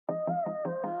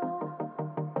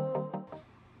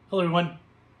Hello everyone.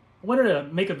 I wanted to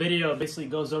make a video that basically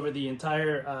goes over the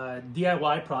entire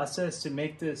DIY process to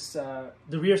make this the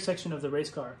rear section of the race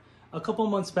car. A couple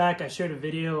months back I shared a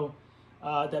video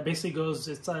that basically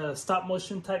it's a stop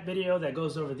motion type video that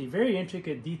goes over the very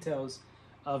intricate details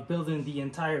of building the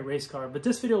entire race car. But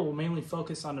this video will mainly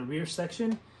focus on the rear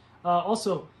section.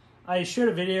 Also, I shared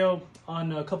a video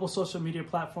on a couple social media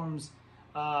platforms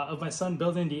of my son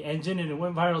building the engine, and it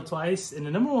went viral twice. And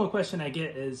the number one question I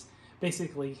get is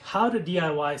basically how to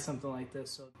DIY something like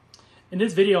this. So in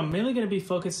this video, I'm mainly going to be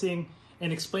focusing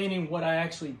and explaining what I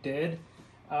actually did.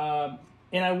 And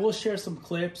I will share some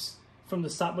clips from the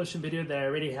stop motion video that I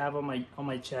already have on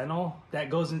my channel that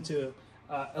goes into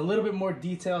a little bit more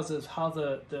details of how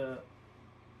the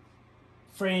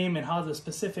frame and how the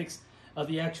specifics of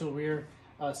the actual rear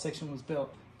section was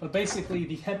built. But basically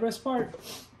the headrest part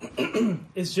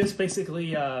is just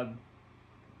basically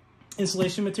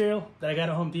insulation material that I got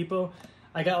at Home Depot.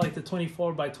 I got like the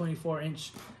 24 by 24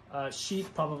 inch sheet,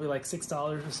 probably like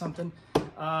 $6 or something.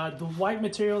 The white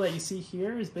material that you see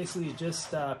here is basically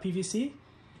just PVC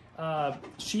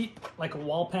sheet, like a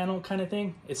wall panel kind of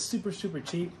thing. It's super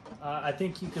cheap. I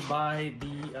think you could buy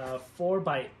the 4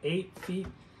 by 8 feet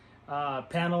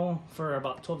panel for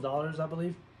about $12, I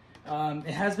believe.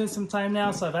 It has been some time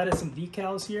now, so I've added some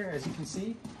decals here, as you can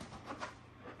see.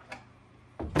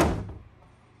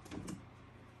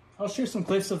 I'll share some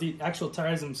clips of the actual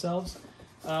tires themselves.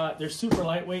 They're super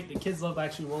lightweight. The kids love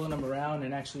actually rolling them around,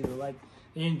 and actually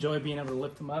they enjoy being able to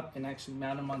lift them up and actually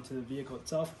mount them onto the vehicle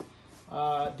itself.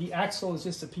 The axle is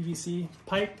just a PVC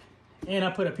pipe, and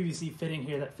I put a PVC fitting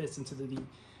here that fits into the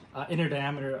inner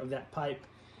diameter of that pipe.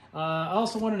 I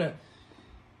also wanted to,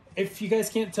 if you guys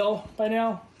can't tell by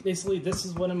now, basically this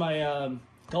is one of my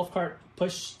golf cart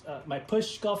push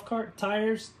golf cart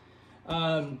tires.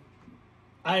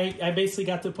 I basically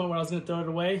got to the point where I was going to throw it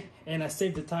away, and I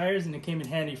saved the tires, and it came in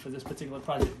handy for this particular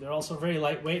project. They're also very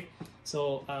lightweight,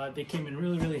 so they came in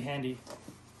really handy.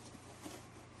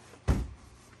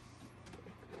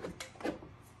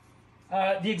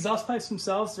 The exhaust pipes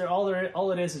themselves,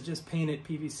 all it is just painted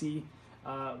PVC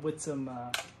with some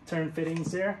turn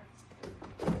fittings there.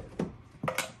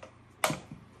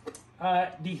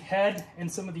 The head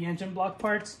and some of the engine block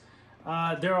parts,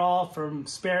 they're all from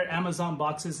spare Amazon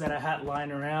boxes that I had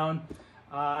lying around.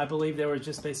 I believe they were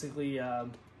just basically a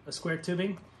square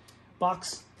tubing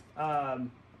box.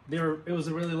 It was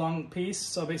a really long piece,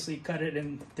 so I basically cut it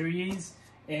in threes,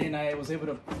 and I was able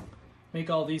to make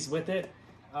all these with it.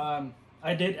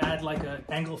 I did add like an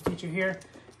angle feature here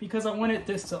because I wanted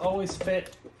this to always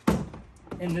fit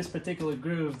in this particular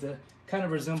groove that kind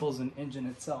of resembles an engine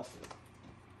itself.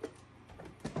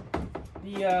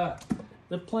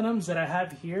 The plenums that I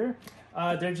have here,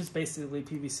 they're just basically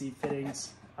PVC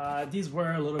fittings. These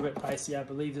were a little bit pricey. I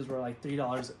believe these were like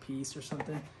 $3 a piece or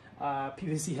something.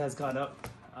 PVC has gone up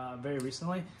very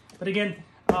recently. But again,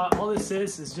 all this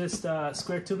is just a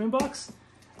square tubing box.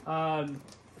 I'm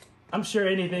sure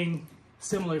anything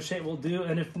similar shape will do,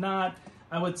 and if not,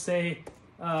 I would say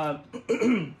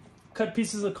cut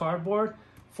pieces of cardboard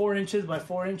 4 inches by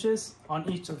 4 inches on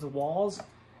each of the walls,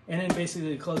 and then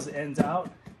basically close the ends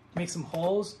out, make some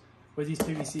holes where these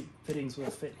PVC fittings will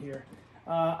fit here.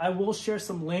 I will share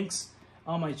some links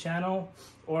on my channel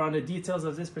or on the details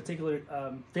of this particular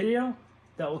video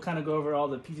that will kind of go over all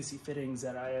the PVC fittings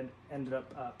that I ended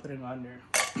up putting on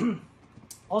there.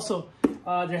 Also,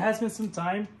 there has been some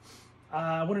time.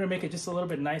 I wanted to make it just a little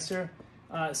bit nicer,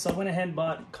 so I went ahead and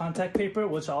bought contact paper,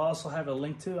 which I'll also have a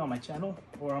link to on my channel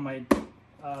or on my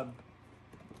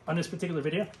on this particular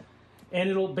video. And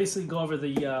it'll basically go over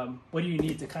the what do you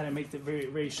need to kind of make the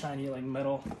very shiny, like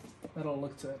metal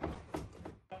look to it.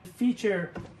 The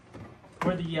feature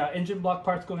where the engine block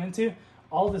parts go into,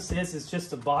 all this is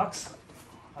just a box.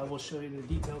 I will show you the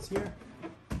details here.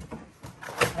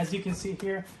 As you can see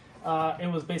here,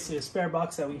 it was basically a spare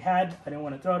box that we had. I didn't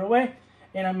want to throw it away,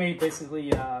 and I made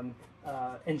basically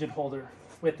engine holder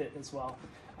with it as well.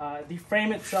 The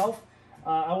frame itself,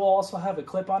 I will also have a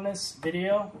clip on this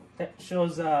video that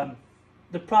shows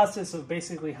the process of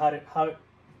basically how it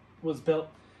was built.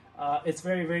 It's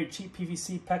very cheap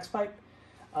PVC PEX pipe.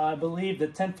 I believe the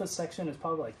 10-foot section is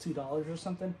probably like $2 or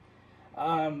something.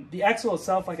 The axle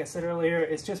itself, like I said earlier,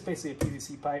 is just basically a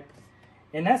PVC pipe,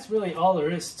 and that's really all there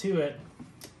is to it.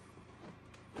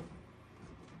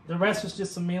 The rest was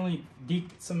just some main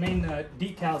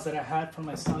decals that I had from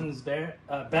my son's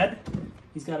bed.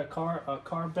 He's got a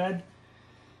car bed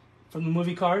from the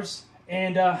movie Cars,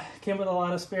 and came with a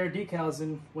lot of spare decals,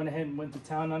 and went ahead and went to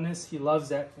town on this. He loves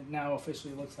that. It now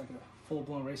officially looks like a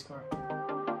full-blown race car.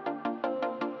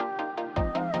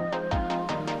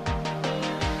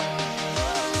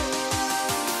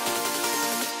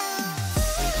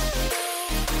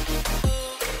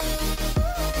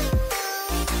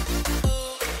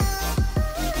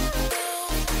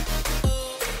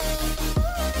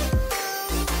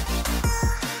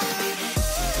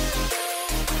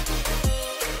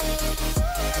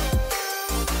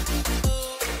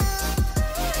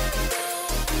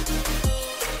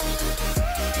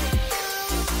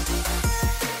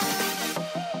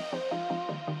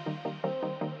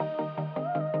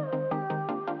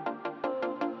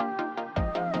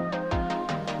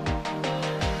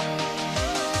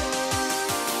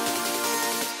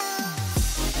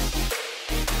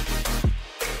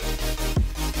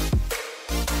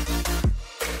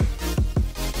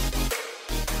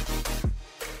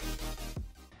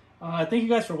 thank you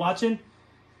guys for watching.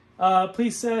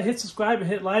 Please hit subscribe and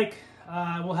hit like.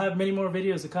 We'll have many more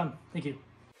videos to come. Thank you.